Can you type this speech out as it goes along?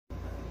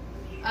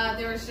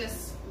There was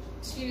just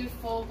 2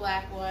 full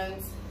black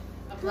ones.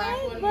 A black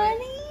Hi, one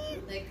bunny.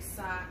 with like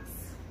socks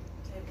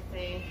type of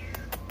thing.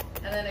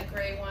 And then a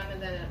gray one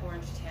and then an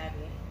orange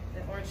tabby.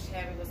 The orange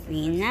tabby was the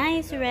Be first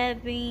nice, one to go.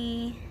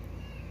 Rebby.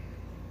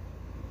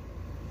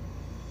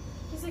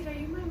 He's like, are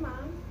you my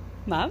mom?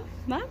 Mom?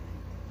 Mom?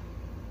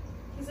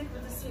 He's like,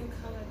 we're the same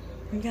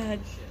color. God.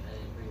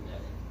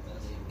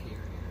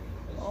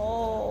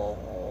 Oh.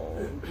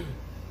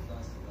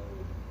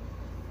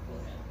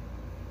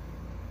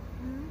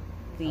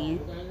 Be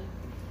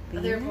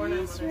They were born on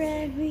nice, Mother's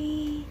Day.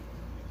 Rebby.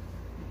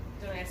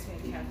 Don't ask me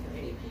to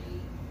calculate.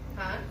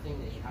 Huh?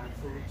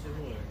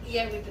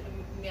 Yeah, we did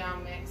a meow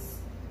mix.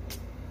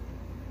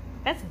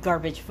 That's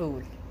garbage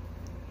food.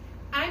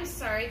 I'm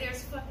sorry,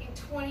 there's fucking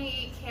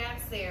 28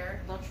 cats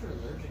there. I'm not sure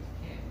allergic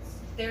to cats.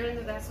 They're in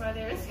the, that's why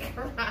they're in the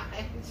garage.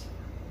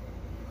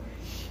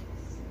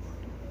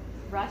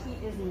 Rocky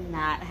is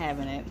not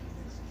having it.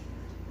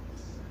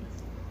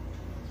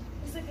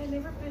 He's like, I've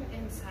never been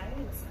inside.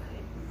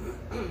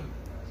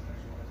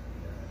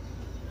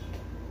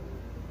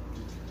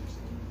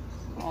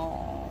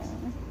 Oh.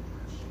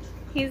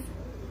 He's...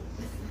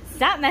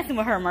 Stop messing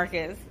with her,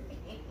 Marcus.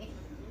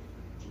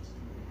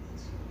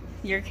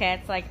 Your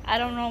cat's like, I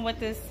don't know what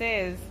this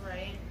is.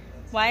 Right?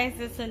 Why is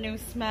this a new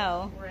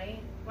smell? Right?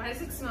 Why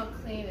does it smell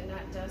clean and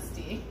not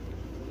dusty?